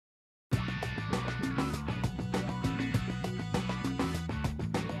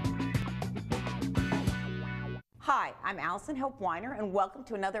Hi, I'm Allison Hope Weiner, and welcome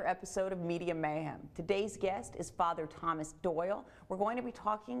to another episode of Media Mayhem. Today's guest is Father Thomas Doyle. We're going to be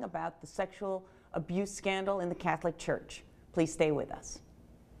talking about the sexual abuse scandal in the Catholic Church. Please stay with us.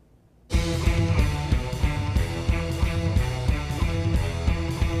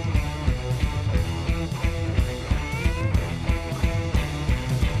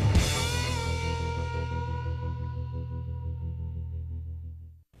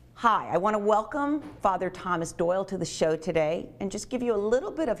 Hi, I want to welcome Father Thomas Doyle to the show today and just give you a little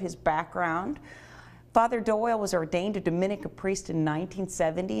bit of his background. Father Doyle was ordained a Dominican priest in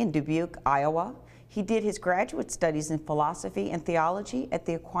 1970 in Dubuque, Iowa. He did his graduate studies in philosophy and theology at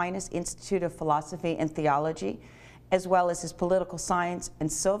the Aquinas Institute of Philosophy and Theology, as well as his political science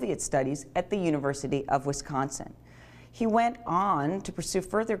and Soviet studies at the University of Wisconsin. He went on to pursue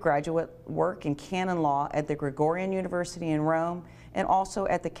further graduate work in canon law at the Gregorian University in Rome and also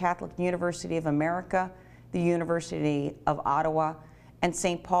at the Catholic University of America, the University of Ottawa, and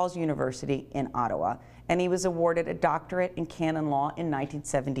St. Paul's University in Ottawa. And he was awarded a doctorate in canon law in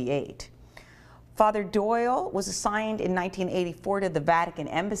 1978. Father Doyle was assigned in 1984 to the Vatican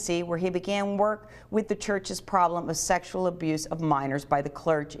Embassy, where he began work with the Church's problem of sexual abuse of minors by the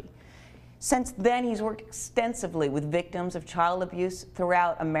clergy. Since then, he's worked extensively with victims of child abuse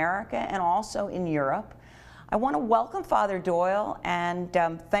throughout America and also in Europe. I want to welcome Father Doyle and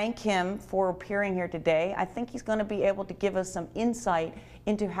thank him for appearing here today. I think he's going to be able to give us some insight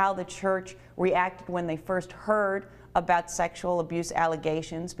into how the Church reacted when they first heard about sexual abuse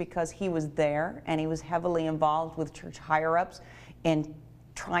allegations, because he was there and he was heavily involved with Church higher-ups in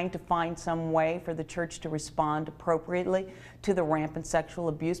trying to find some way for the Church to respond appropriately to the rampant sexual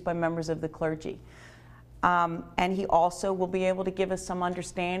abuse by members of the clergy. And he also will be able to give us some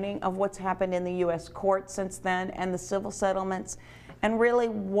understanding of what's happened in the U.S. courts since then and the civil settlements, and really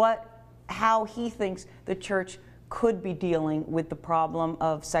how he thinks the Church could be dealing with the problem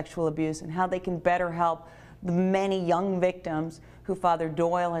of sexual abuse and how they can better help the many young victims who Father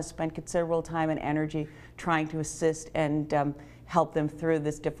Doyle has spent considerable time and energy trying to assist and help them through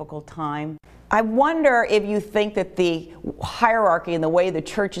this difficult time. I wonder if you think that the hierarchy and the way the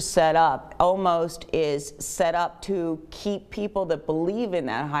Church is set up almost is set up to keep people that believe in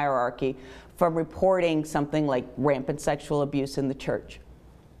that hierarchy from reporting something like rampant sexual abuse in the Church.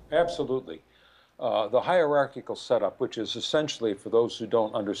 Absolutely. The hierarchical setup, which is essentially, for those who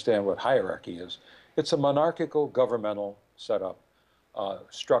don't understand what hierarchy is, it's a monarchical governmental setup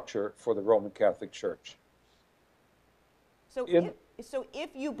structure for the Roman Catholic Church. So if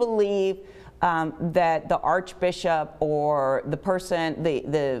you believe that the archbishop or the person,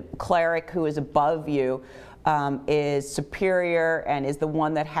 the cleric who is above you is superior and is the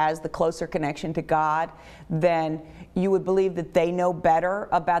one that has the closer connection to God, then you would believe that they know better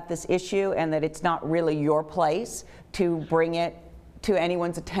about this issue and that it's not really your place to bring it to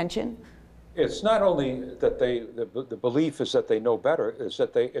anyone's attention? It's not only that the belief is that they know better, is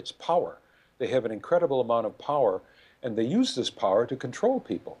that it's power. They have an incredible amount of power, and they use this power to control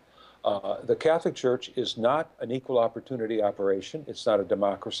people. The Catholic Church is not an equal opportunity operation. It's not a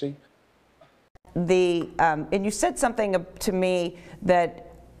democracy. And you said something to me that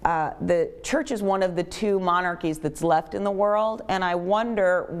the Church is one of the two monarchies that's left in the world, and I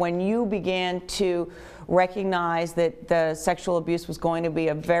wonder, when you began to recognize that the sexual abuse was going to be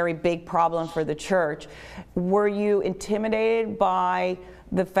a very big problem for the Church, were you intimidated by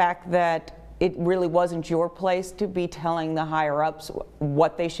the fact that it really wasn't your place to be telling the higher-ups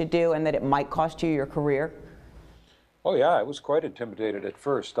what they should do and that it might cost you your career? Oh yeah, I was quite intimidated at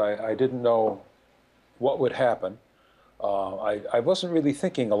first. I didn't know what would happen. I wasn't really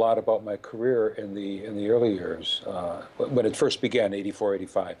thinking a lot about my career in the early years, when it first began, 84,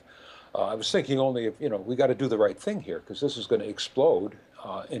 85. I was thinking only of, we got to do the right thing here, because this is going to explode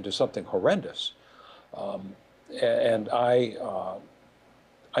into something horrendous.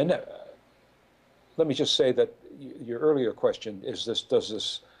 Let me just say that your earlier question is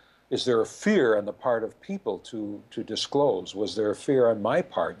is there a fear on the part of people to disclose? Was there a fear on my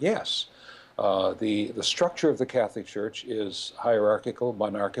part? Yes. The structure of the Catholic Church is hierarchical,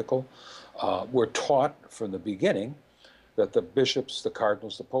 monarchical. We're taught from the beginning that the bishops, the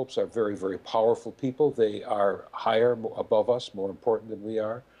cardinals, the popes are very, very powerful people. They are higher, above us, more important than we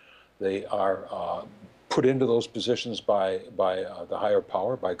are. They are put into those positions by the higher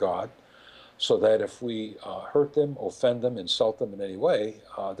power, by God, so that if we hurt them, offend them, insult them in any way,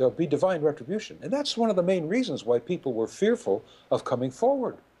 there'll be divine retribution. And that's one of the main reasons why people were fearful of coming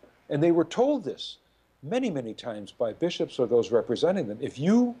forward. And they were told this many, many times by bishops or those representing them. If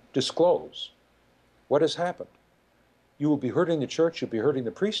you disclose what has happened, you will be hurting the Church, you'll be hurting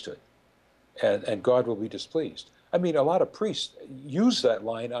the priesthood, and God will be displeased. I mean, a lot of priests use that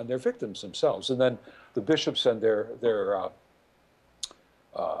line on their victims themselves, and then the bishops and their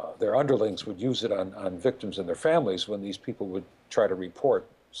underlings would use it on victims and their families when these people would try to report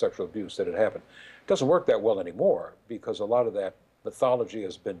sexual abuse that had happened. It doesn't work that well anymore because a lot of that mythology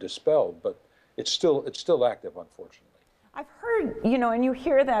has been dispelled, but it's still active, unfortunately. I've heard, you know, and you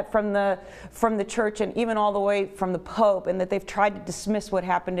hear that from the church and even all the way from the Pope, and that they've tried to dismiss what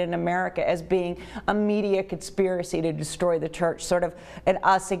happened in America as being a media conspiracy to destroy the church, sort of an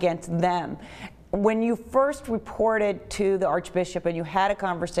us against them. When you first reported to the Archbishop and you had a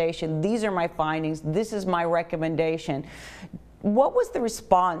conversation, these are my findings, this is my recommendation, what was the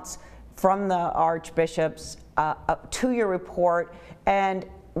response from the archbishops to your report? And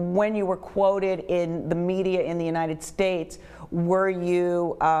when you were quoted in the media in the United States, were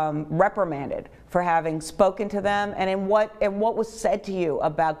you reprimanded for having spoken to them? And what was said to you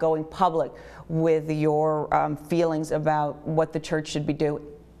about going public with your feelings about what the church should be doing?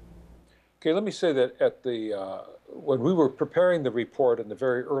 Okay, let me say that at the when we were preparing the report in the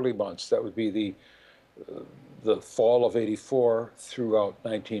very early months, that would be the fall of '84 throughout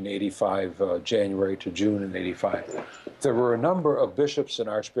 1985, January to June in '85. There were a number of bishops and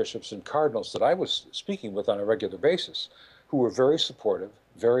archbishops and cardinals that I was speaking with on a regular basis who were very supportive,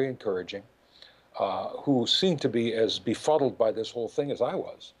 very encouraging, who seemed to be as befuddled by this whole thing as I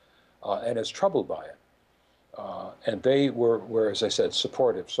was, and as troubled by it. And they were, as I said,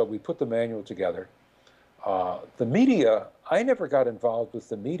 supportive. So we put the manual together. The media, I never got involved with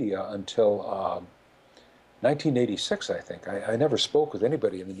the media until 1986, I think. I never spoke with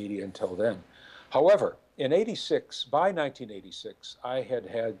anybody in the media until then. However, in '86, by 1986, I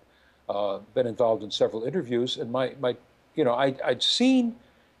had been involved in several interviews, and I'd seen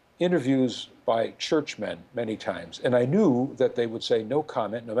interviews by churchmen many times, and I knew that they would say no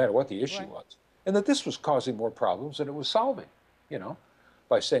comment no matter what the issue was, and that this was causing more problems than it was solving,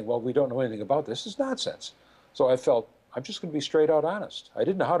 by saying, well, we don't know anything about this. It's nonsense. So I felt, I'm just going to be straight out honest. I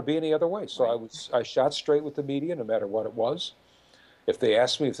didn't know how to be any other way. So I shot straight with the media, no matter what it was. If they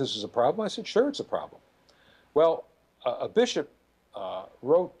asked me if this is a problem, I said, sure, it's a problem. Well, a bishop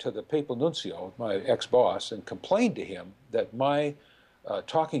wrote to the papal nuncio, my ex-boss, and complained to him that my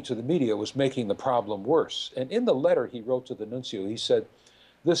talking to the media was making the problem worse. And in the letter he wrote to the nuncio, he said,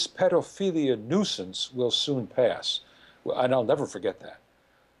 this pedophilia nuisance will soon pass. And I'll never forget that.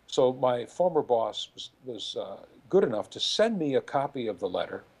 So my former boss was good enough to send me a copy of the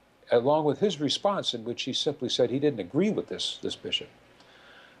letter, along with his response, in which he simply said he didn't agree with this bishop.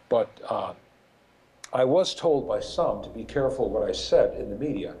 But I was told by some to be careful what I said in the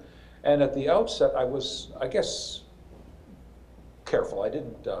media. And at the outset, I was, I guess, careful.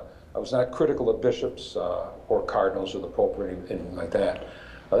 I was not critical of bishops or cardinals or the Pope or anything like that.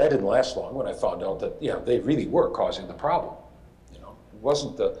 That didn't last long when I found out that, they really were causing the problem. It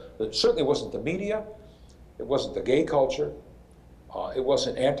wasn't it certainly wasn't the media. It wasn't the gay culture. It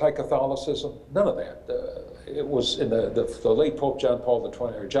wasn't anti-Catholicism. None of that. It was in the late Pope John Paul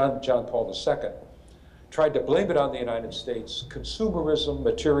XX, or John Paul II, tried to blame it on the United States, consumerism,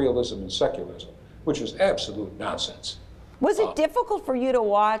 materialism, and secularism, which was absolute nonsense. Was it difficult for you to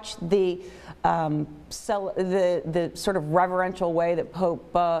watch the sort of reverential way that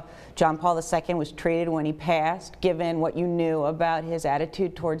Pope John Paul II was treated when he passed, given what you knew about his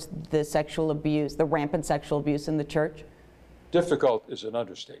attitude towards the sexual abuse, the rampant sexual abuse in the church? Difficult is an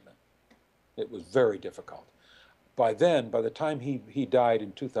understatement. It was very difficult. By then, by the time he died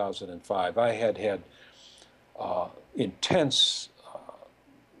in 2005, I had intense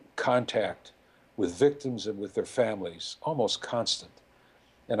contact with victims and with their families, almost constant.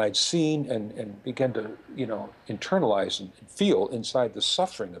 And I'd seen and began to, internalize and feel inside the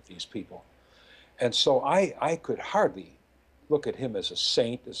suffering of these people. And so I could hardly look at him as a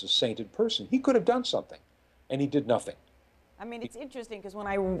saint, as a sainted person. He could have done something, and he did nothing. I mean, it's interesting because when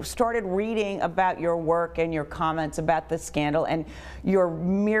I started reading about your work and your comments about the scandal and your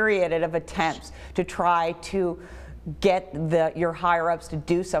myriad of attempts to try to get your higher-ups to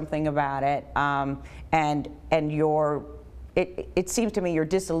do something about it, it seems to me your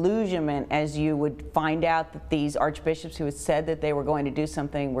disillusionment as you would find out that these archbishops who had said that they were going to do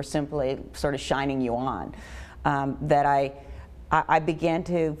something were simply sort of shining you on, that I began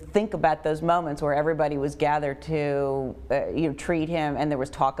to think about those moments where everybody was gathered to treat him, and there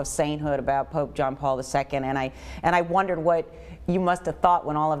was talk of sainthood about Pope John Paul II, and I wondered what you must have thought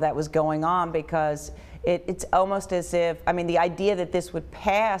when all of that was going on, because it's almost as if, I mean, the idea that this would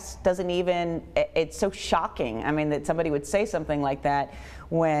pass doesn't even, it's so shocking, I mean, that somebody would say something like that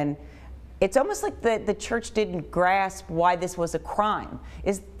when It's almost like the church didn't grasp why this was a crime.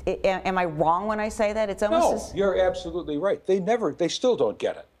 Am I wrong when I say that? It's almost No, you're absolutely right. They still don't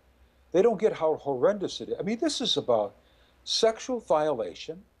get it. They don't get how horrendous it is. I mean, this is about sexual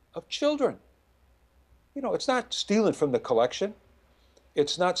violation of children. You know, it's not stealing from the collection.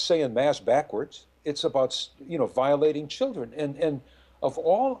 It's not saying mass backwards. It's about, you know, violating children. And of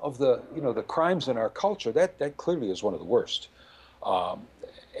all of the, you know, the crimes in our culture, that clearly is one of the worst. Um,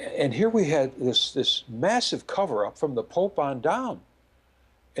 and here we had this massive cover-up from the Pope on down,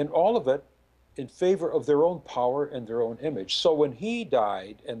 and all of it in favor of their own power and their own image. So when he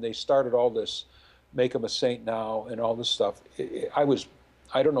died and they started all this, make him a saint now and all this stuff,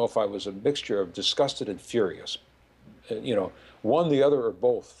 I don't know if I was a mixture of disgusted and furious. You know, one, the other, or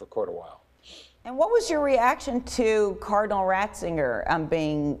both for quite a while. And what was your reaction to Cardinal Ratzinger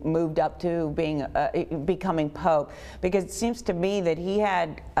being moved up to becoming Pope? Because it seems to me that he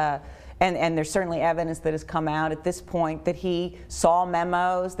had, and there's certainly evidence that has come out at this point, that he saw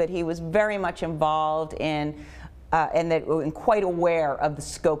memos, that he was very much involved in, and quite aware of the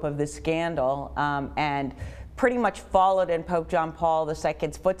scope of this scandal, and pretty much followed in Pope John Paul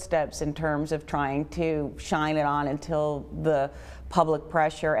II's footsteps in terms of trying to shine it on until the public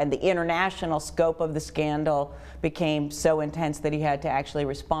pressure and the international scope of the scandal became so intense that he had to actually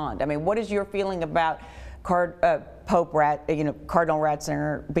respond. I mean, what is your feeling about Cardinal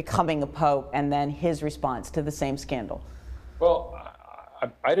Ratzinger becoming a pope and then his response to the same scandal? Well,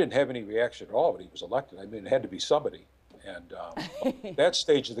 I didn't have any reaction at all when he was elected. I mean, it had to be somebody. And that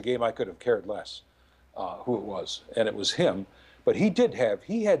stage of the game, I could have cared less who it was. And it was him. But he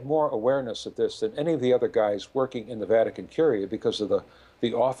had more awareness of this than any of the other guys working in the Vatican Curia because of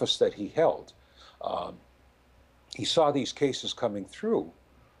the office that he held. He saw these cases coming through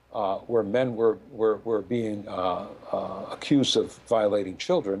where men were being accused of violating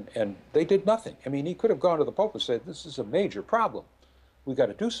children, and they did nothing. I mean, he could have gone to the Pope and said, this is a major problem. We got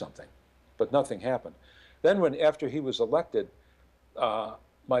to do something. But nothing happened. Then after he was elected,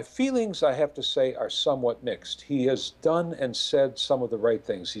 my feelings, I have to say, are somewhat mixed. He has done and said some of the right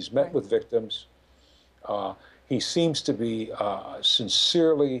things. He's met with victims. He seems to be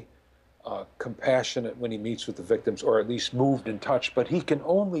sincerely compassionate when he meets with the victims, or at least moved and touched, but he can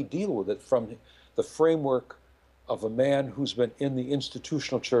only deal with it from the framework of a man who's been in the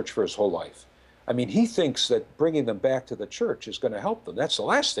institutional church for his whole life. I mean, he thinks that bringing them back to the church is going to help them. That's the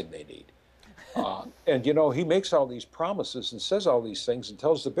last thing they need. And, you know, he makes all these promises and says all these things and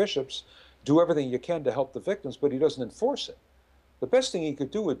tells the bishops, do everything you can to help the victims, but he doesn't enforce it. The best thing he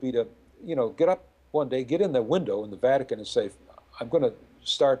could do would be to, you know, get up one day, get in the window in the Vatican and say, I'm going to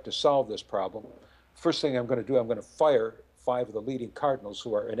start to solve this problem. First thing I'm going to do, I'm going to fire 5 of the leading cardinals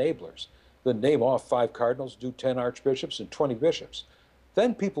who are enablers. Then name off 5 cardinals, do 10 archbishops and 20 bishops.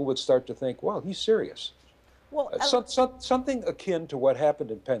 Then people would start to think, well, he's serious. Well, something akin to what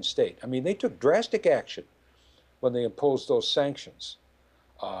happened in Penn State. I mean, they took drastic action when they imposed those sanctions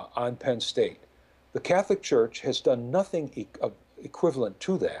on Penn State. The Catholic Church has done nothing equivalent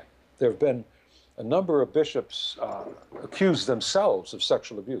to that. There have been a number of bishops accused themselves of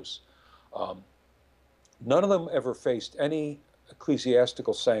sexual abuse. None of them ever faced any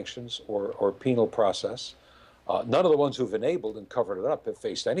ecclesiastical sanctions or penal process. None of the ones who've enabled and covered it up have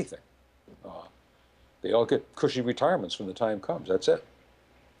faced anything. They all get cushy retirements when the time comes. That's it.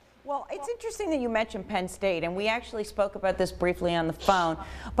 Well, it's interesting that you mentioned Penn State, and we actually spoke about this briefly on the phone,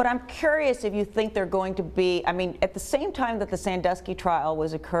 but I'm curious if you think they're going to be, I mean, at the same time that the Sandusky trial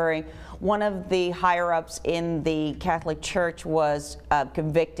was occurring, one of the higher-ups in the Catholic Church was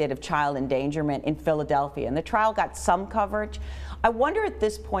convicted of child endangerment in Philadelphia, and the trial got some coverage. I wonder at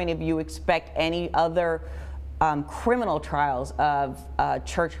this point if you expect any other criminal trials of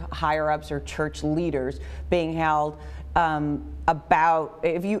church higher-ups or church leaders being held about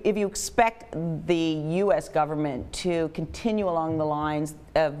if you expect the U.S. government to continue along the lines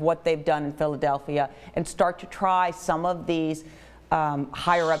of what they've done in Philadelphia and start to try some of these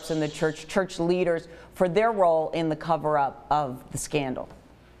higher-ups in the church leaders for their role in the cover-up of the scandal.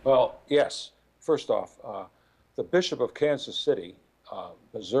 Well, yes. First off, the Bishop of Kansas City,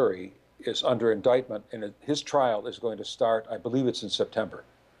 Missouri, is under indictment, and his trial is going to start, I believe it's in September.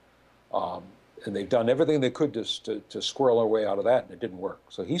 And they've done everything they could to squirrel their way out of that, and it didn't work.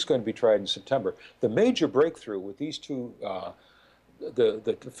 So he's going to be tried in September. The major breakthrough with these two,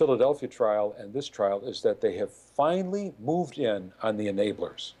 the Philadelphia trial and this trial, is that they have finally moved in on the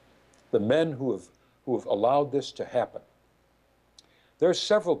enablers, the men who have allowed this to happen. There are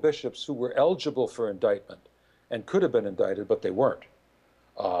several bishops who were eligible for indictment and could have been indicted, but they weren't.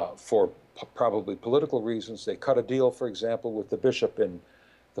 For probably political reasons. They cut a deal, for example, with the bishop in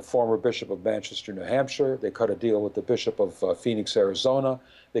the former Bishop of Manchester, New Hampshire. They cut a deal with the Bishop of Phoenix, Arizona.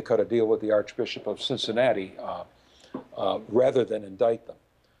 They cut a deal with the Archbishop of Cincinnati rather than indict them.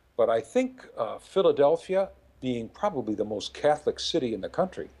 But I think Philadelphia, being probably the most Catholic city in the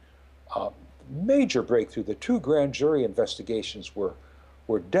country, major breakthrough. The two grand jury investigations were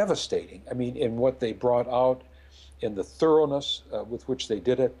devastating. I mean, in what they brought out, in the thoroughness with which they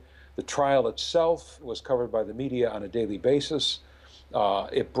did it. The trial itself was covered by the media on a daily basis.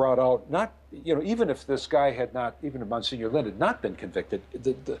 It brought out not, you know, even if this guy had not, even if Monsignor Lind had not been convicted,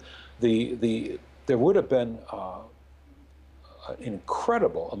 there would have been an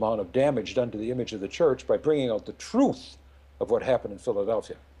incredible amount of damage done to the image of the church by bringing out the truth of what happened in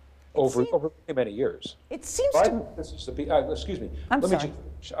Philadelphia over many years. It seems to. This is the, excuse me. I'm sorry.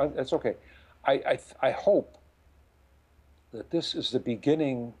 That's okay. I hope that this is the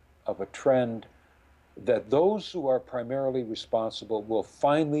beginning of a trend that those who are primarily responsible will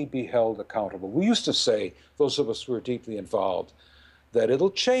finally be held accountable. We used to say, those of us who are deeply involved, that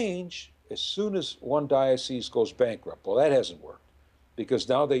it'll change as soon as one diocese goes bankrupt. Well, that hasn't worked, because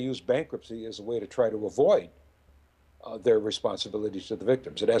now they use bankruptcy as a way to try to avoid their responsibilities to the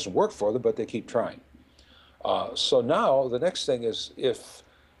victims. It hasn't worked for them, but they keep trying. So now the next thing is, if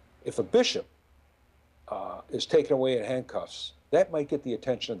a bishop is taken away in handcuffs, that might get the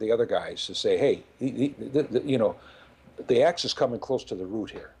attention of the other guys to say, hey, you know, the axe is coming close to the root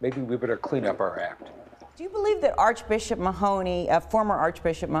here. Maybe we better clean up our act. Do you believe that Archbishop Mahoney, former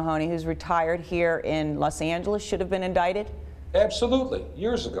Archbishop Mahoney, who's retired here in Los Angeles, should have been indicted? Absolutely,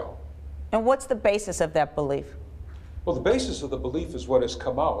 years ago. And what's the basis of that belief? Well, the basis of the belief is what has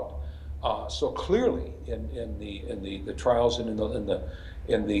come out so clearly in the trials and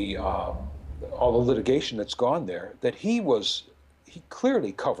in the all the litigation that's gone there, that he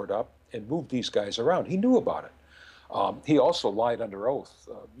clearly covered up and moved these guys around. He knew about it. He also lied under oath,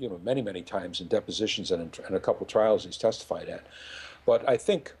 you know, many times in depositions and in a couple trials he's testified at. But I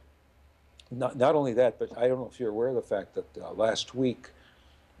think not only that, but I don't know if you're aware of the fact that last week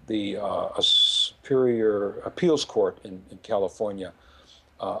the Superior Appeals Court in California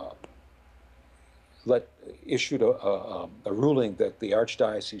issued a ruling that the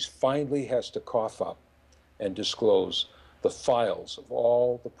Archdiocese finally has to cough up and disclose the files of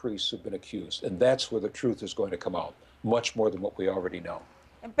all the priests who've been accused. And that's where the truth is going to come out, much more than what we already know.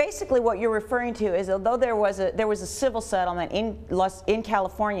 And basically what you're referring to is, although there was a civil settlement in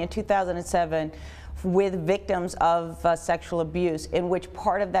California in 2007 with victims of sexual abuse, in which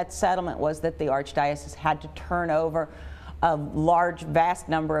part of that settlement was that the Archdiocese had to turn over a vast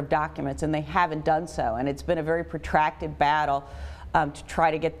number of documents, and they haven't done so. And it's been a very protracted battle to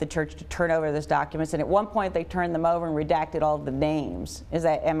try to get the church to turn over those documents. And at one point they turned them over and redacted all of the names.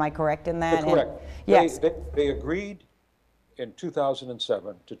 Am I correct in that? You're correct. Yes. They agreed in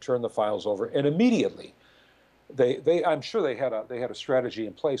 2007 to turn the files over, and immediately I'm sure they had a strategy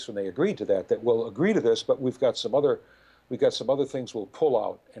in place when they agreed to that we'll agree to this, but we've got some other things we'll pull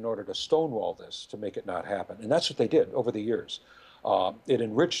out in order to stonewall this, to make it not happen. And that's what they did over the years. It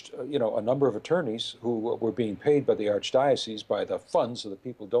enriched, you know, a number of attorneys who were being paid by the Archdiocese by the funds of the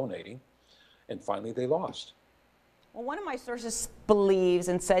people donating, and finally they lost. Well, one of my sources believes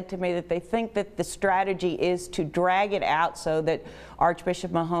and said to me that they think that the strategy is to drag it out so that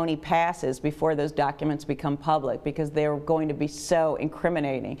Archbishop Mahoney passes before those documents become public, because they're going to be so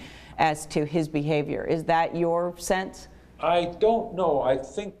incriminating as to his behavior. Is that your sense? I don't know. I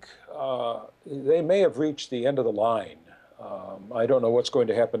think they may have reached the end of the line. I don't know what's going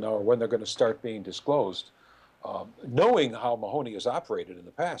to happen now or when they're going to start being disclosed. Knowing how Mahoney has operated in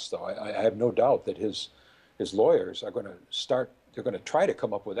the past, though, I have no doubt that his lawyers are going to they're going to try to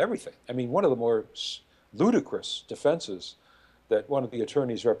come up with everything. I mean, one of the more ludicrous defenses that one of the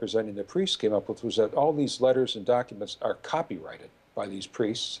attorneys representing the priests came up with was that all these letters and documents are copyrighted by these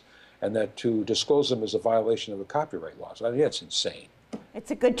priests, and that to disclose them is a violation of the copyright laws. I mean, that's insane.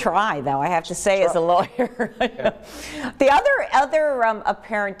 It's a good try, though, I have to say, as a lawyer. Yeah. The other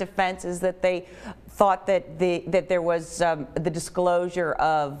apparent defense is that they thought that there was the disclosure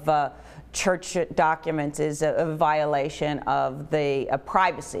of church documents is a violation of the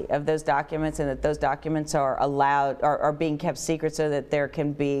privacy of those documents, and that those documents are are being kept secret so that there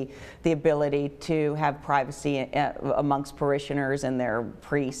can be the ability to have privacy amongst parishioners and their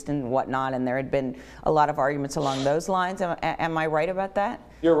priests and whatnot. And there had been a lot of arguments along those lines. Am I right about that?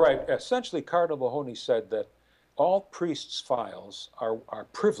 You're right. Essentially, Cardinal Mahoney said that all priests' files are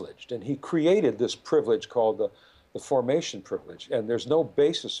privileged, and he created this privilege called the formation privilege, and there's no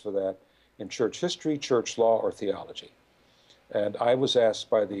basis for that in church history, church law, or theology. And I was asked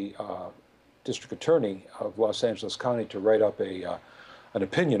by the district attorney of Los Angeles County to write up an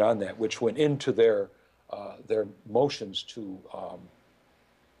opinion on that, which went into their motions to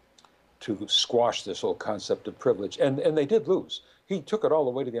squash this whole concept of privilege, and they did lose. He took it all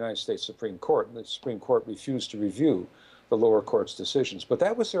the way to the United States Supreme Court, and the Supreme Court refused to review the lower court's decisions. But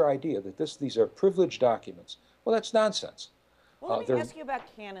that was their idea, that these are privileged documents. Well, that's nonsense. Well, let me ask you about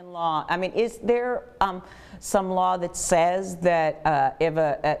canon law. I mean, is there some law that says that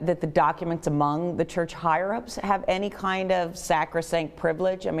that the documents among the church higher-ups have any kind of sacrosanct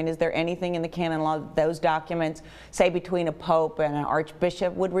privilege? I mean, is there anything in the canon law that those documents, say between a pope and an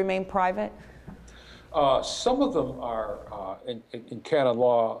archbishop, would remain private? Some of them are, in canon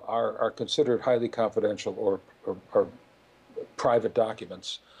law, are considered highly confidential or private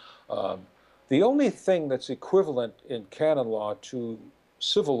documents. The only thing that's equivalent in canon law to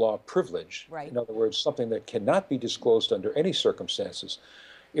civil law privilege, right, in other words, something that cannot be disclosed under any circumstances,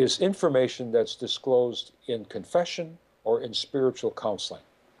 is information that's disclosed in confession or in spiritual counseling.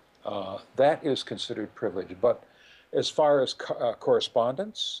 That is considered privilege. But as far as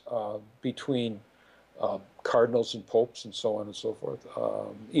correspondence between cardinals and popes and so on and so forth,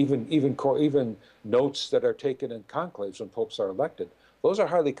 even notes that are taken in conclaves when popes are elected, those are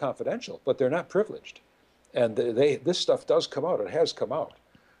highly confidential, but they're not privileged. And this stuff does come out. It has come out.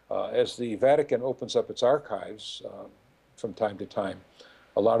 As the Vatican opens up its archives from time to time,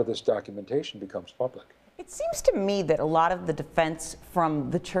 a lot of this documentation becomes public. It seems to me that a lot of the defense from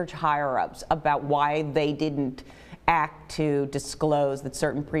the church higher-ups about why they didn't act to disclose that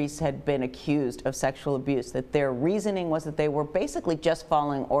certain priests had been accused of sexual abuse, that their reasoning was that they were basically just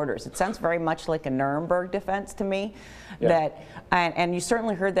following orders. It sounds very much like a Nuremberg defense to me. Yeah. And you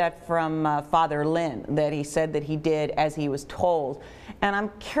certainly heard that from Father Lynn, that he said that he did as he was told. And I'm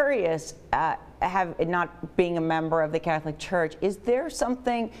curious, not being a member of the Catholic Church, is there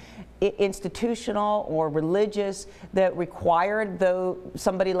something institutional or religious that required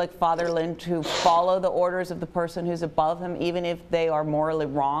somebody like Father Lynn to follow the orders of the person who's above him, even if they are morally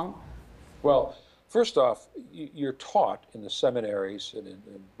wrong? Well, first off, you're taught in the seminaries and in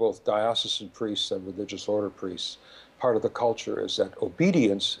both diocesan priests and religious order priests, part of the culture is that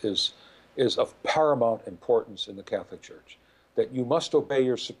obedience is of paramount importance in the Catholic Church, that you must obey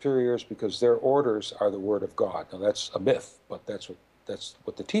your superiors because their orders are the word of God. Now that's a myth, but that's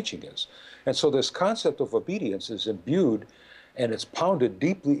what the teaching is. And so this concept of obedience is imbued and it's pounded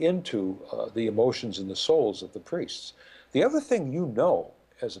deeply into the emotions and the souls of the priests. The other thing you know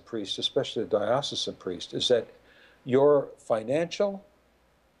as a priest, especially a diocesan priest, is that your financial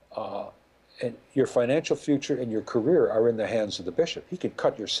future and your career are in the hands of the bishop. He can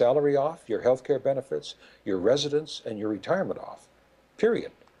cut your salary off, your health care benefits, your residence, and your retirement off,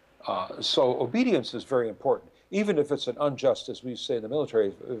 period. So obedience is very important. Even if it's an unjust, as we say in the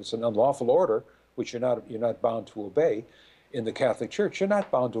military, if it's an unlawful order, which you're not bound to obey, in the Catholic Church, you're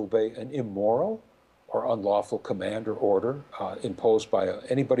not bound to obey an immoral or unlawful command or order imposed by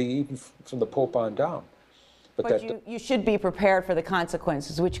anybody, even from the Pope on down. But you should be prepared for the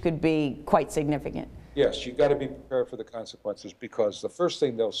consequences, which could be quite significant. Yes, you've got to be prepared for the consequences, because the first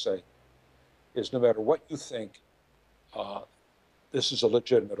thing they'll say is, no matter what you think, this is a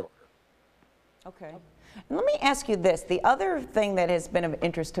legitimate order. Okay. And let me ask you this. The other thing that has been of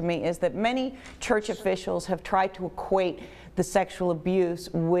interest to me is that many church officials have tried to equate the sexual abuse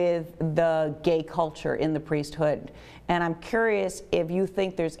with the gay culture in the priesthood. And I'm curious if you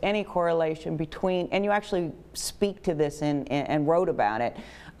think there's any correlation between, and you actually speak to this and wrote about it,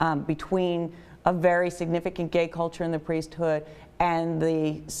 between a very significant gay culture in the priesthood and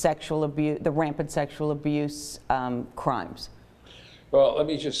the sexual abuse, the rampant sexual abuse crimes. Well, let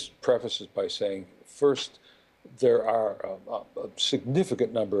me just preface this by saying, first, there are a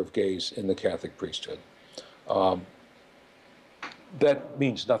significant number of gays in the Catholic priesthood. That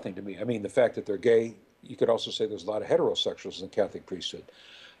means nothing to me. I mean, the fact that they're gay, you could also say there's a lot of heterosexuals in the Catholic priesthood.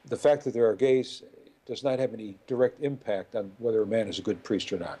 The fact that there are gays does not have any direct impact on whether a man is a good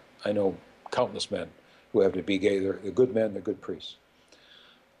priest or not. I know countless men who have to be gay. They're good men, they're good priests.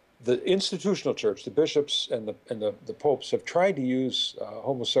 The institutional church, the bishops and the popes, have tried to use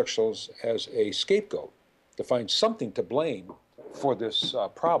homosexuals as a scapegoat, to find something to blame for this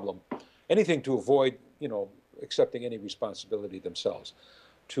problem, anything to avoid, accepting any responsibility themselves.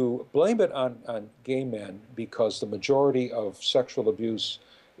 To blame it on gay men because the majority of sexual abuse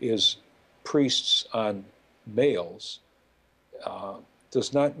is priests on males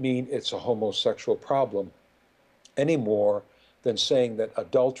does not mean it's a homosexual problem any more than saying that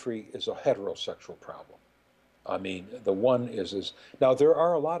adultery is a heterosexual problem. I mean, the one is now there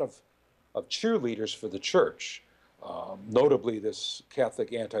are a lot of cheerleaders for the church, notably this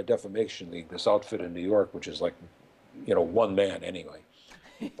Catholic Anti-Defamation League, this outfit in New York, which is like, one man anyway.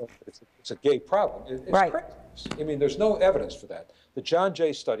 it's a gay problem. It's Right. crazy. I mean, there's no evidence for that. The John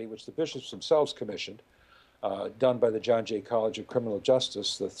Jay study, which the bishops themselves commissioned, done by the John Jay College of Criminal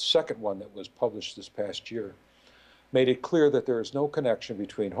Justice, the second one that was published this past year, made it clear that there is no connection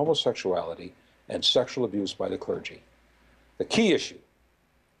between homosexuality and sexual abuse by the clergy. The key issue,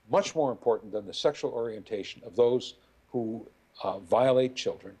 much more important than the sexual orientation of those who violate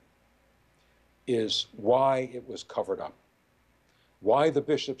children, is why it was covered up. Why the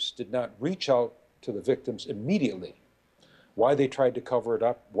bishops did not reach out to the victims immediately, why they tried to cover it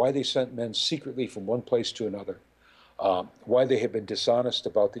up, why they sent men secretly from one place to another, why they have been dishonest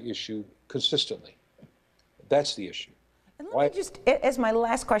about the issue consistently. That's the issue. And let me just, as my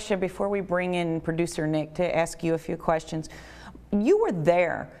last question before we bring in producer Nick to ask you a few questions, you were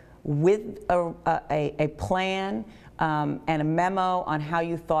there with a plan and a memo on how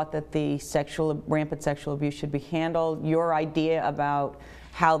you thought that the rampant sexual abuse should be handled, your idea about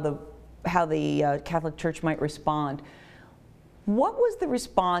how the Catholic Church might respond. What was the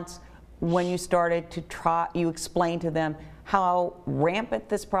response when you started to you explained to them how rampant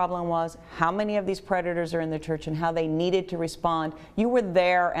this problem was, how many of these predators are in the church, and how they needed to respond? You were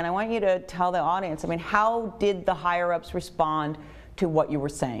there, and I want you to tell the audience, I mean, how did the higher-ups respond to what you were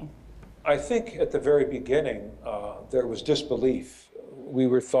saying? I think at the very beginning, there was disbelief. We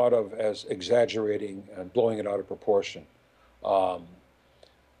were thought of as exaggerating and blowing it out of proportion.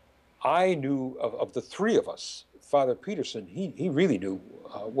 I knew of the three of us, Father Peterson, he really knew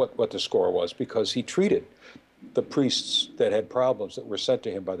what the score was, because he treated the priests that had problems that were sent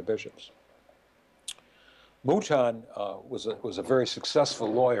to him by the bishops. Mouton was a very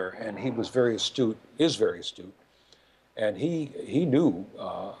successful lawyer, and he was very astute, is very astute, and he knew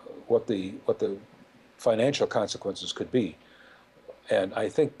what the financial consequences could be. And I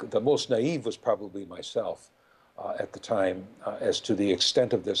think the most naive was probably myself at the time as to the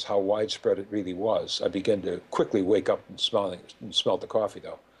extent of this, how widespread it really was. I began to quickly wake up and smell the coffee,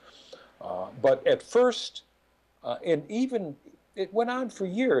 though. But at first, and even it went on for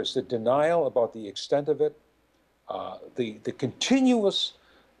years, the denial about the extent of it, the continuous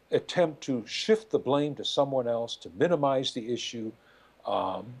attempt to shift the blame to someone else, to minimize the issue,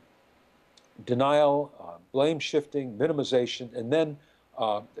 denial, blame shifting, minimization, and then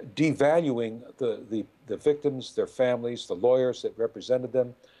devaluing the victims, their families, the lawyers that represented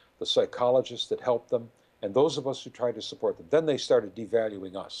them, the psychologists that helped them, and those of us who tried to support them. Then they started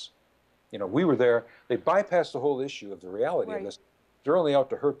devaluing us. You know, we were there. They bypassed the whole issue of the reality of this. They're only out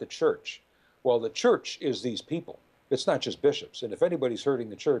to hurt the church. Well, the church is these people. It's not just bishops. And if anybody's hurting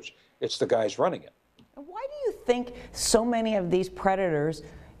the church, it's the guys running it. Why do you think so many of these predators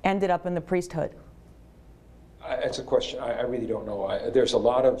ended up in the priesthood? That's a question I really don't know. There's a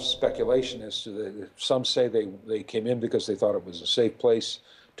lot of speculation as to some say they came in because they thought it was a safe place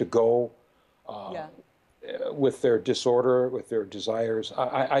to go with their disorder, with their desires.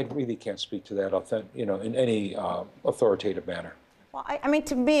 I really can't speak to that in any authoritative manner. Well, I mean,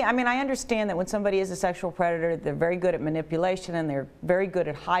 to me, I understand that when somebody is a sexual predator, they're very good at manipulation and they're very good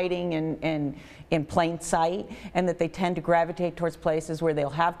at hiding in plain sight, and that they tend to gravitate towards places where they'll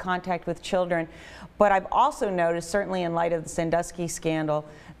have contact with children. But I've also noticed, certainly in light of the Sandusky scandal,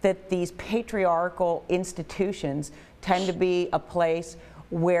 that these patriarchal institutions tend to be a place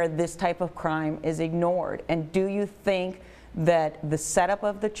where this type of crime is ignored. And do you think that the setup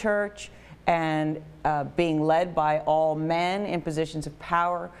of the church and being led by all men in positions of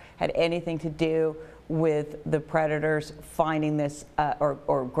power had anything to do with the predators finding this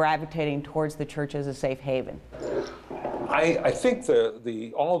or gravitating towards the church as a safe haven? I think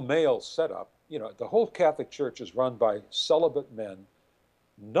the all-male setup, the whole Catholic Church is run by celibate men,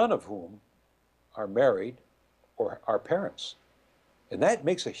 none of whom are married or are parents. And that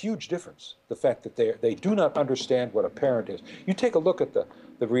makes a huge difference, the fact that they do not understand what a parent is. You take a look at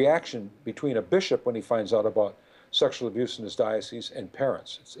the reaction between a bishop when he finds out about sexual abuse in his diocese and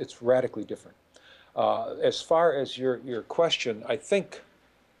parents. It's radically different. As far as your question, I think,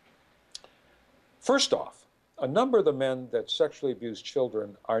 first off, a number of the men that sexually abuse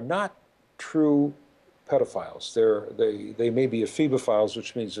children are not true pedophiles. They may be ephebophiles,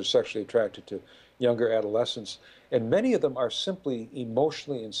 which means they're sexually attracted to younger adolescents, and many of them are simply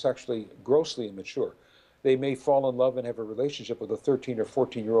emotionally and sexually grossly immature. They may fall in love and have a relationship with a 13 or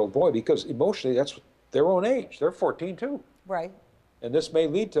 14-year-old boy because emotionally that's their own age. They're 14 too. Right. And this may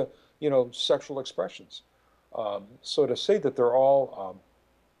lead to, sexual expressions. So to say that they're all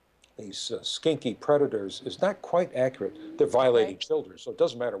these skinky predators is not quite accurate. They're violating children, so it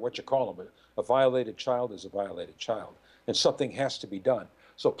doesn't matter what you call them. A violated child is a violated child, and something has to be done.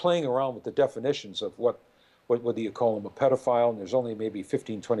 So playing around with the definitions of what whether you call them a pedophile, and there's only maybe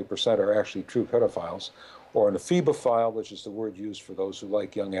 15–20% are actually true pedophiles, or an ephebophile, which is the word used for those who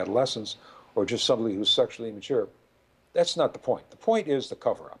like young adolescents, or just somebody who's sexually immature. That's not the point. The point is the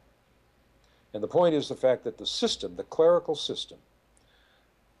cover-up. And the point is the fact that the system, the clerical system,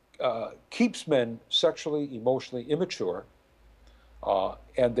 keeps men sexually, emotionally immature,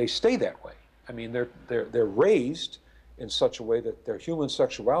 and they stay that way. I mean, they're raised in such a way that their human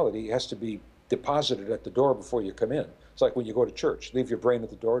sexuality has to be deposited at the door before you come in. It's like when you go to church. Leave your brain at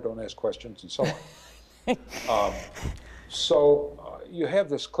the door, don't ask questions, and so on. You have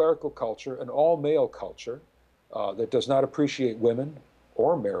this clerical culture, an all-male culture, that does not appreciate women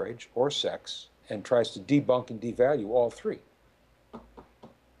or marriage or sex, and tries to debunk and devalue all three.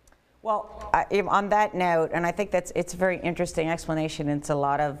 Well, on that note, and I think it's a very interesting explanation. It's a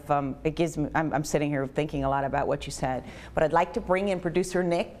lot of, it gives me, I'm sitting here thinking a lot about what you said, but I'd like to bring in producer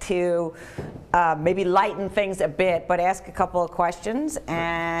Nick to maybe lighten things a bit, but ask a couple of questions.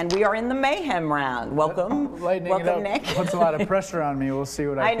 And we are in the mayhem round. Welcome, welcome, Nick. Puts a lot of pressure on me. We'll see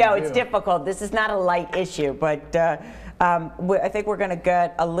what I can know, do. it's difficult. This is not a light issue, but I think we're going to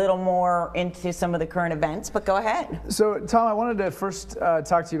get a little more into some of the current events, but go ahead. So, Tom, I wanted to first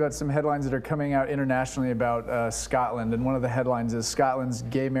talk to you about some headlines that are coming out internationally about Scotland, and one of the headlines is Scotland's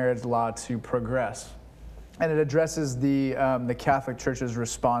gay marriage law to progress. And it addresses the Catholic Church's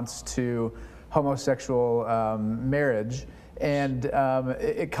response to homosexual marriage. And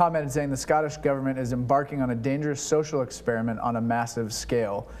it commented saying the Scottish government is embarking on a dangerous social experiment on a massive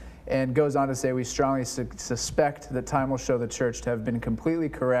scale. And goes on to say, we strongly suspect that time will show the Church to have been completely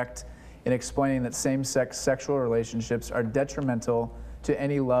correct in explaining that same-sex sexual relationships are detrimental to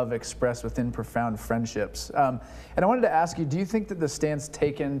any love expressed within profound friendships. And I wanted to ask you, do you think that the stance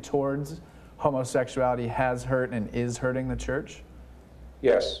taken towards homosexuality has hurt and is hurting the Church?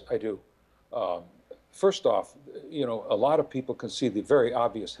 Yes, I do. First off, you know, a lot of people can see the very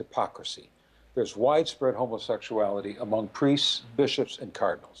obvious hypocrisy. There's widespread homosexuality among priests, bishops, and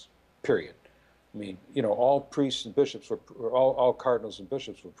cardinals, period. I mean, you know, all priests and bishops were, all cardinals and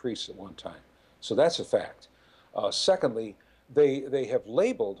bishops were priests at one time. So that's a fact. Secondly, they have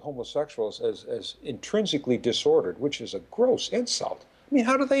labeled homosexuals as intrinsically disordered, which is a gross insult. I mean,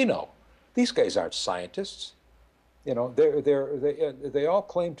 how do they know? These guys aren't scientists. You know, they all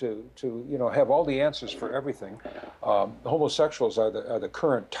claim to you know, have all the answers for everything. Homosexuals are the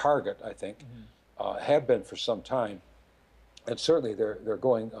current target, I think, have been for some time, and certainly they're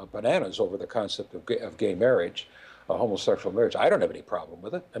going bananas over the concept of gay marriage, homosexual marriage. I don't have any problem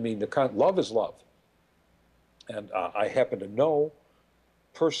with it. I mean, love is love, and I happen to know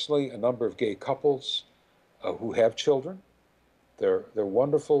personally a number of gay couples who have children. They're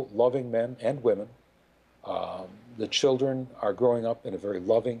wonderful, loving men and women. The children are growing up in a very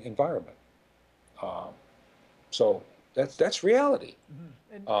loving environment. So that's reality.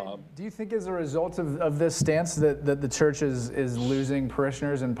 And do you think as a result of this stance that the Church is losing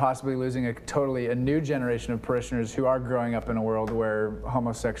parishioners and possibly losing a new generation of parishioners who are growing up in a world where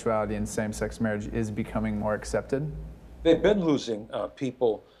homosexuality and same-sex marriage is becoming more accepted? They've been losing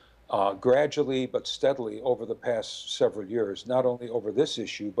people gradually but steadily over the past several years, not only over this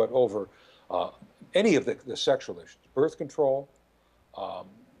issue, but over any of the sexual issues, birth control,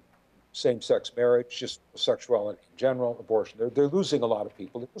 same-sex marriage, just sexuality in general, abortion. They're losing a lot of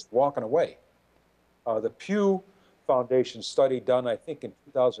people. They're just walking away. The Pew Foundation study done, I think, in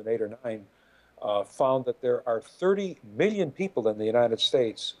 2008 or 9, found that there are 30 million people in the United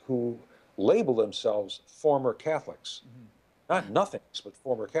States who label themselves former Catholics. Not nothings, but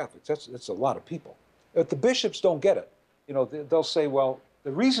former Catholics. That's a lot of people. But the bishops don't get it. You know, they'll say, well,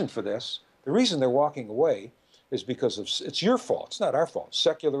 the reason for this, the reason they're walking away is because it's your fault. It's not our fault.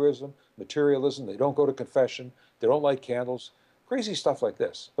 Secularism, materialism, they don't go to confession, they don't light candles, crazy stuff like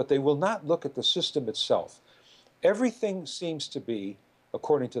this. But they will not look at the system itself. Everything seems to be,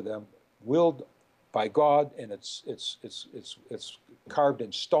 according to them, willed by God, and it's carved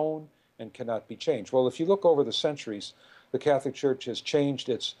in stone and cannot be changed. Well, if you look over the centuries, the Catholic Church has changed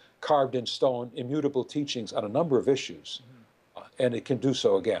its carved in stone, immutable teachings on a number of issues, and it can do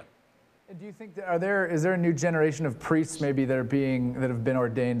so again. Do you think is there a new generation of priests maybe that have been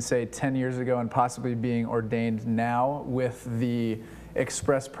ordained, say, 10 years ago and possibly being ordained now with the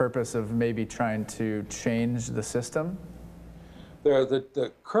express purpose of maybe trying to change the system?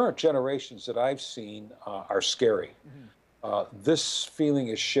 The current generations that I've seen are scary. This feeling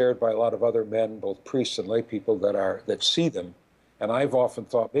is shared by a lot of other men, both priests and lay people that see them. And I've often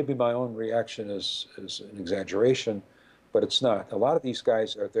thought maybe my own reaction is an exaggeration, but it's not. A lot of these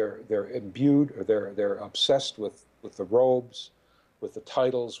guys they're imbued, or they're obsessed with the robes, with the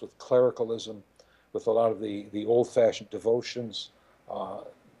titles, with clericalism. with a lot of the old-fashioned devotions.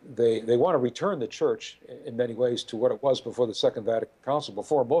 They want to return the church in many ways to what it was before the Second Vatican Council,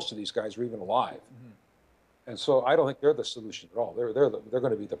 before most of these guys were even alive. And so I don't think they're the solution at all. They're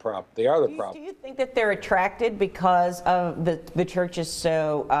going to be the problem. They are the problem. Do you think that they're attracted because of the church is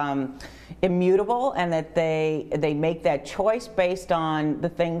so immutable, and that they make that choice based on the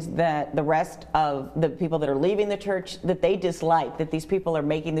things that the rest of the people that are leaving the church that they dislike, that these people are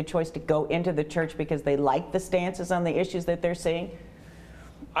making the choice to go into the church because they like the stances on the issues that they're seeing?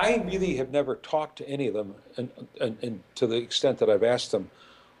 I really have never talked to any of them, and to the extent that I've asked them,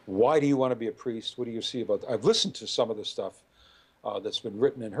 why do you want to be a priest? What do you see about that? I've listened to some of the stuff that's been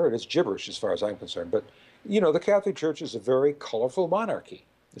written and heard. It's gibberish as far as I'm concerned. But, you know, the Catholic Church is a very colorful monarchy.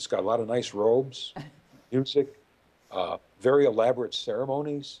 It's got a lot of nice robes, music, very elaborate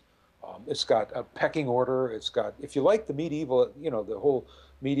ceremonies. It's got a pecking order. It's got, if you like the medieval, you know, the whole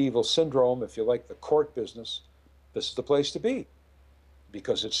medieval syndrome, if you like the court business, this is the place to be,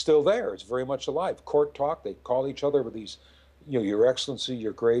 because it's still there. It's very much alive. Court talk, they call each other with these, you know, Your Excellency,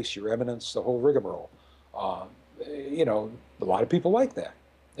 Your Grace, Your Eminence, the whole rigmarole. You know, a lot of people like that.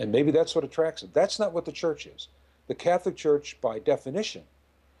 And maybe that's what attracts them. That's not what the church is. The Catholic Church, by definition,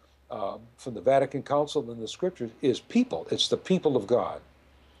 from the Vatican Council and the Scriptures, is people. It's the people of God.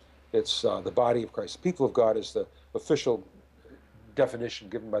 It's the body of Christ. The people of God is the official definition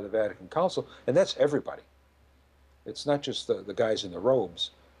given by the Vatican Council, and that's everybody. It's not just the guys in the robes.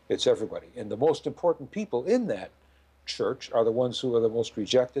 It's everybody. And the most important people in that church are the ones who are the most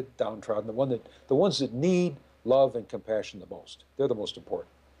rejected, downtrodden, the ones that need love and compassion the most. They're the most important.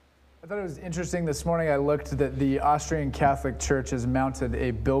 I thought it was interesting this morning. I looked that the Austrian Catholic Church has mounted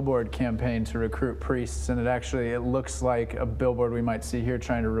a billboard campaign to recruit priests, and it looks like a billboard we might see here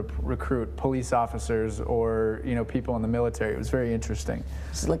trying to recruit police officers or, you know, people in the military. It was very interesting.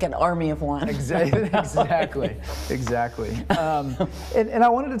 It's like an army of one. Exactly. And I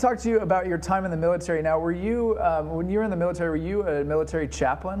wanted to talk to you about your time in the military. Now, were you when you were in the military? Were you a military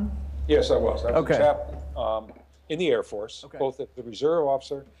chaplain? Yes, I was. I was a chaplain in the Air Force, both at the reserve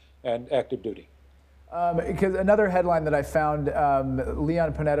officer and active duty. Because another headline that I found,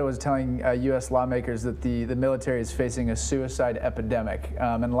 Leon Panetta was telling U.S. lawmakers that the military is facing a suicide epidemic,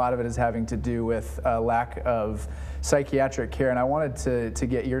 and a lot of it is having to do with lack of psychiatric care. And I wanted to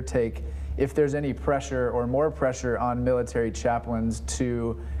get your take if there's any pressure or more pressure on military chaplains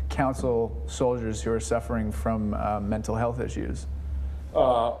to counsel soldiers who are suffering from mental health issues.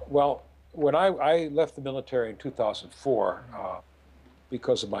 Well, when I left the military in 2004,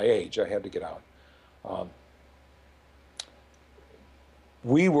 because of my age, I had to get out.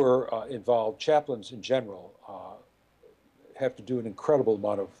 We were involved, chaplains in general, have to do an incredible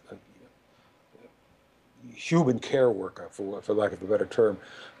amount of human care work, for lack of a better term,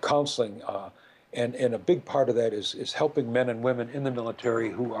 counseling, and a big part of that is helping men and women in the military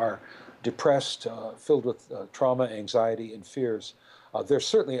who are depressed, filled with trauma, anxiety, and fears. There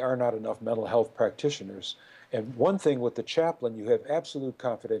certainly are not enough mental health practitioners. And one thing with the chaplain, you have absolute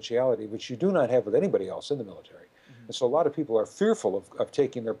confidentiality, which you do not have with anybody else in the military. And so a lot of people are fearful of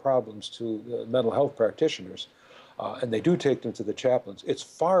taking their problems to mental health practitioners, and they do take them to the chaplains. It's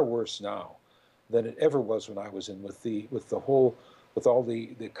far worse now than it ever was when I was in, with all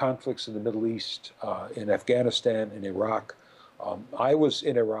the conflicts in the Middle East, in Afghanistan, in Iraq. I was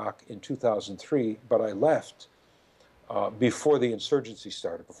in Iraq in 2003, but I left before the insurgency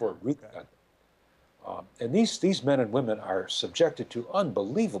started, before it really got. And these men and women are subjected to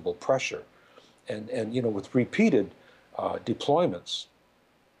unbelievable pressure, and you know, with repeated deployments,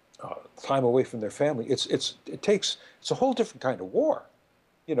 time away from their family, it's a whole different kind of war.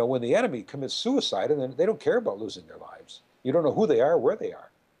 You know, when the enemy commits suicide, and then they don't care about losing their lives. You don't know who they are, where they are,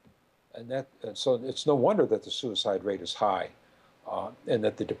 and so it's no wonder that the suicide rate is high, and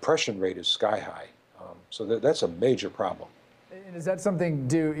that the depression rate is sky high. So that's a major problem. And is that something,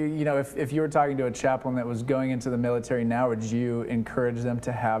 you know, if you were talking to a chaplain that was going into the military now, would you encourage them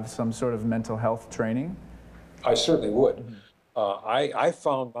to have some sort of mental health training? I certainly would. I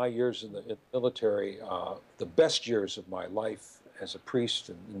found my years in the military the best years of my life as a priest,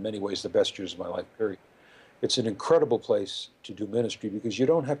 and in many ways the best years of my life, period. It's an incredible place to do ministry because you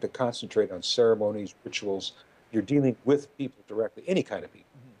don't have to concentrate on ceremonies, rituals. You're dealing with people directly, any kind of people.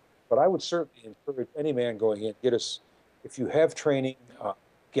 But I would certainly encourage any man going in, if you have training,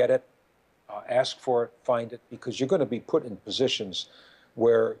 get it, ask for it, find it, because you're going to be put in positions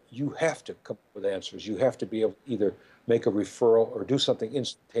where you have to come up with answers. You have to be able to either make a referral or do something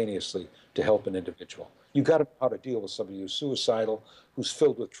instantaneously to help an individual. You've got to know how to deal with somebody who's suicidal, who's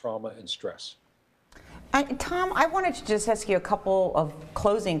filled with trauma and stress. Tom, I wanted to just ask you a couple of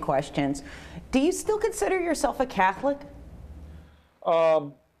closing questions. Do you still consider yourself a Catholic?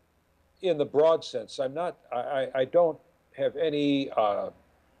 In the broad sense, I'm not. I don't have any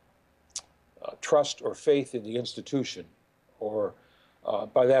trust or faith in the institution, or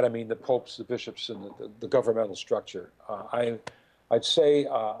by that I mean the popes, the bishops, and the governmental structure. I'd say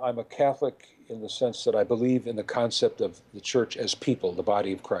I'm a Catholic in the sense that I believe in the concept of the church as people, the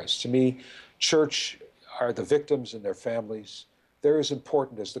body of Christ. To me, church are the victims and their families. They're as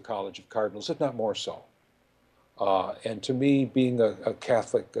important as the College of Cardinals, if not more so. And to me, being a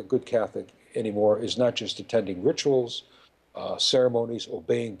Catholic, a good Catholic anymore, is not just attending rituals, ceremonies,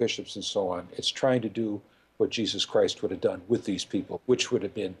 obeying bishops, and so on. It's trying to do what Jesus Christ would have done with these people, which would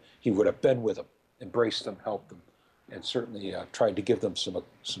have been, he would have been with them, embraced them, helped them, and certainly tried to give them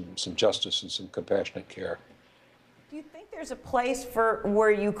some justice and some compassionate care. Do you think there's a place for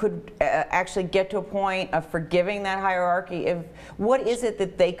where you could actually get to a point of forgiving that hierarchy? What is it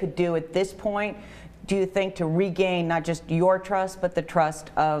that they could do at this point, do you think, to regain not just your trust, but the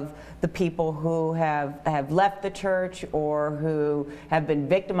trust of the people who have left the church or who have been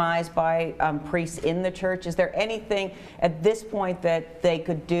victimized by priests in the church? Is there anything at this point that they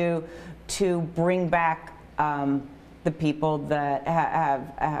could do to bring back the people that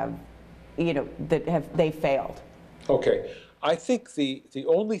they failed? Okay, I think the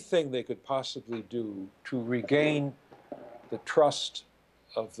only thing they could possibly do to regain the trust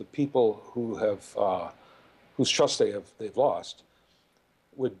of the people who have whose trust they've lost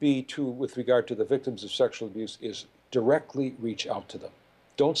would be to, with regard to the victims of sexual abuse, is directly reach out to them.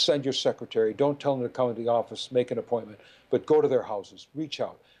 Don't send your secretary, don't tell them to come to the office, make an appointment, but go to their houses, reach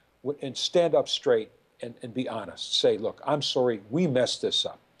out, and stand up straight and be honest. Say, look, I'm sorry, we messed this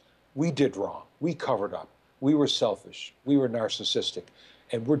up. We did wrong, we covered up, we were selfish, we were narcissistic,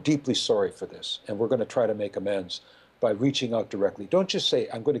 and we're deeply sorry for this, and we're going to try to make amends by reaching out directly. Don't just say,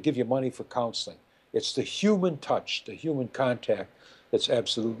 I'm going to give you money for counseling. It's the human touch, the human contact that's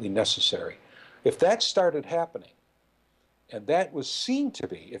absolutely necessary. If that started happening, and that was seen to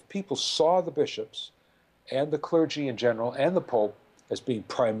be, if people saw the bishops and the clergy in general and the Pope as being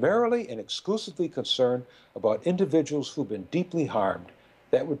primarily and exclusively concerned about individuals who've been deeply harmed,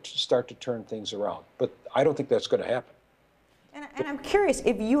 that would start to turn things around. But I don't think that's going to happen. And I'm curious,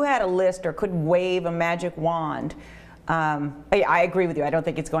 if you had a list or could wave a magic wand, I agree with you. I don't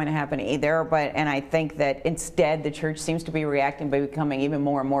think it's going to happen either, and I think that instead the church seems to be reacting by becoming even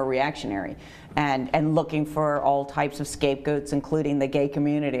more and more reactionary and looking for all types of scapegoats, including the gay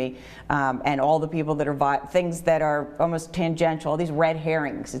community and all the people that are things that are almost tangential, all these red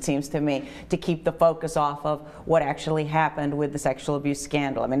herrings, it seems to me, to keep the focus off of what actually happened with the sexual abuse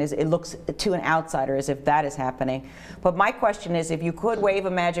scandal. I mean, it looks to an outsider as if that is happening. But my question is, if you could wave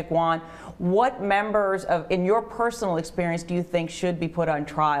a magic wand, what members in your personal experience do you think should be put on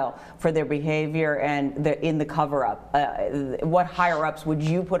trial for their behavior and in the cover-up? What higher-ups would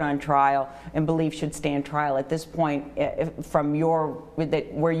you put on trial and believe should stand trial at this point from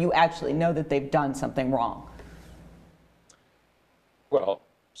where you actually know that they've done something wrong? Well,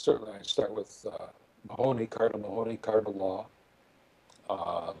 certainly I start with Cardinal Mahoney, Cardinal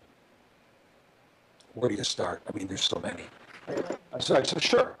Law. Where do you start? I mean, there's so many. I said,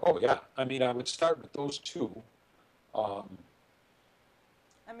 sure. Oh, yeah. I mean, I would start with those two. I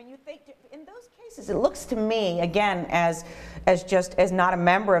mean, you think in those cases, it looks to me, again, as not a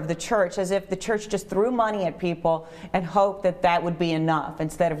member of the church, as if the church just threw money at people and hoped that that would be enough,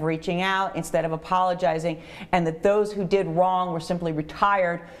 instead of reaching out, instead of apologizing, and that those who did wrong were simply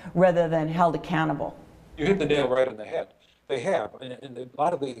retired rather than held accountable. You hit the nail right on the head. They have, and a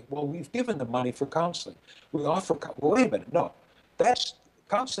lot of we've given them money for counseling. We offer, well, wait a minute, no,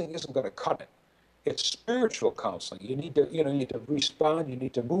 counseling isn't going to cut it. It's spiritual counseling. You need to respond, you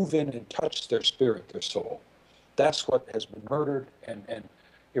need to move in and touch their spirit, their soul. That's what has been murdered and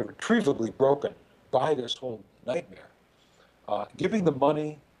irretrievably broken by this whole nightmare. Giving them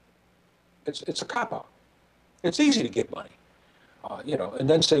money, it's a cop-out. It's easy to give money. And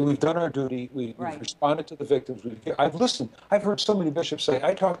then say, we've done our duty, we've responded to the victims. I've listened. I've heard so many bishops say,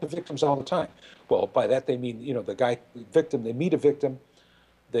 I talk to victims all the time. Well, by that they mean, the victim, they meet a victim,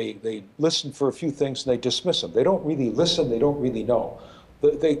 they listen for a few things, and they dismiss them. They don't really listen, they don't really know.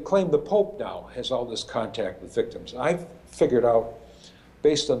 They claim the Pope now has all this contact with victims. I've figured out,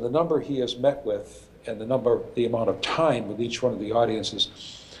 based on the number he has met with and the amount of time with each one of the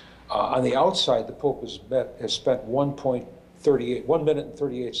audiences, on the outside, the Pope has spent 1 minute and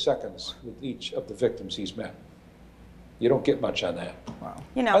 38 seconds with each of the victims he's met. You don't get much on that. Wow.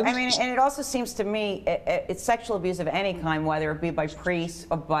 You know, I mean, and it also seems to me it's sexual abuse of any kind, whether it be by priests,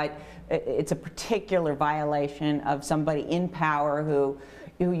 but it's a particular violation of somebody in power who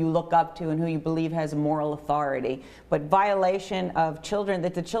you look up to and who you believe has moral authority. But violation of children,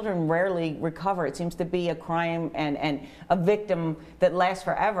 that the children rarely recover. It seems to be a crime and a victim that lasts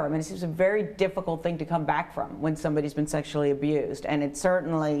forever. I mean, it seems a very difficult thing to come back from when somebody's been sexually abused. And it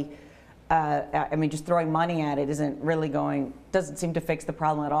certainly, I mean, just throwing money at it doesn't seem to fix the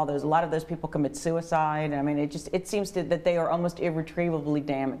problem at all. A lot of those people commit suicide. I mean, it seems that they are almost irretrievably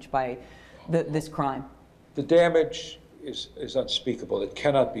damaged by this crime. The damage is unspeakable. It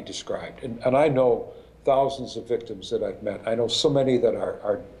cannot be described. And I know thousands of victims that I've met. I know so many that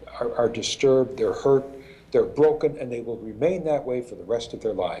are disturbed, they're hurt, they're broken, and they will remain that way for the rest of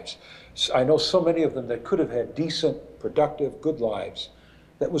their lives. I know so many of them that could have had decent, productive, good lives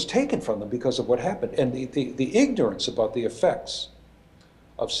that was taken from them because of what happened. And the ignorance about the effects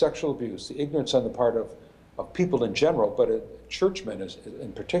of sexual abuse, the ignorance on the part of people in general, but churchmen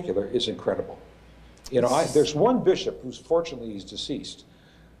in particular, is incredible. You know, there's one bishop who's, fortunately he's deceased,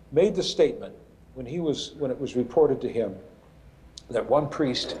 made the statement when it was reported to him that one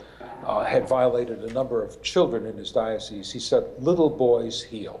priest had violated a number of children in his diocese. He said, "Little boys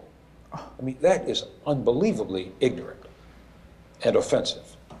heal." I mean, that is unbelievably ignorant and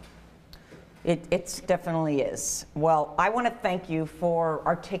offensive. It definitely is. Well, I want to thank you for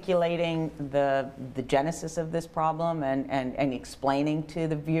articulating the genesis of this problem and explaining to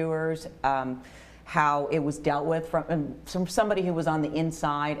the viewers how it was dealt with from somebody who was on the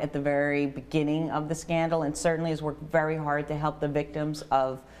inside at the very beginning of the scandal, and certainly has worked very hard to help the victims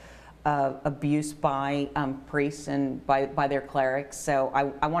of abuse by priests and by their clerics. So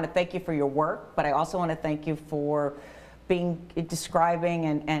I want to thank you for your work, but I also want to thank you for describing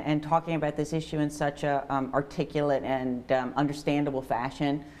and talking about this issue in such a articulate and understandable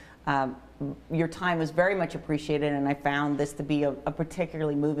fashion. Your time was very much appreciated, and I found this to be a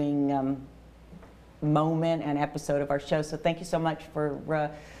particularly moving moment and episode of our show. So thank you so much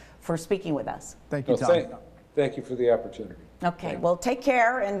for speaking with us. Thank you, Tom. Thank you for the opportunity. Okay, well, take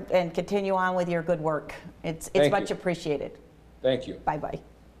care and continue on with your good work. It's much appreciated. Thank you. Bye-bye.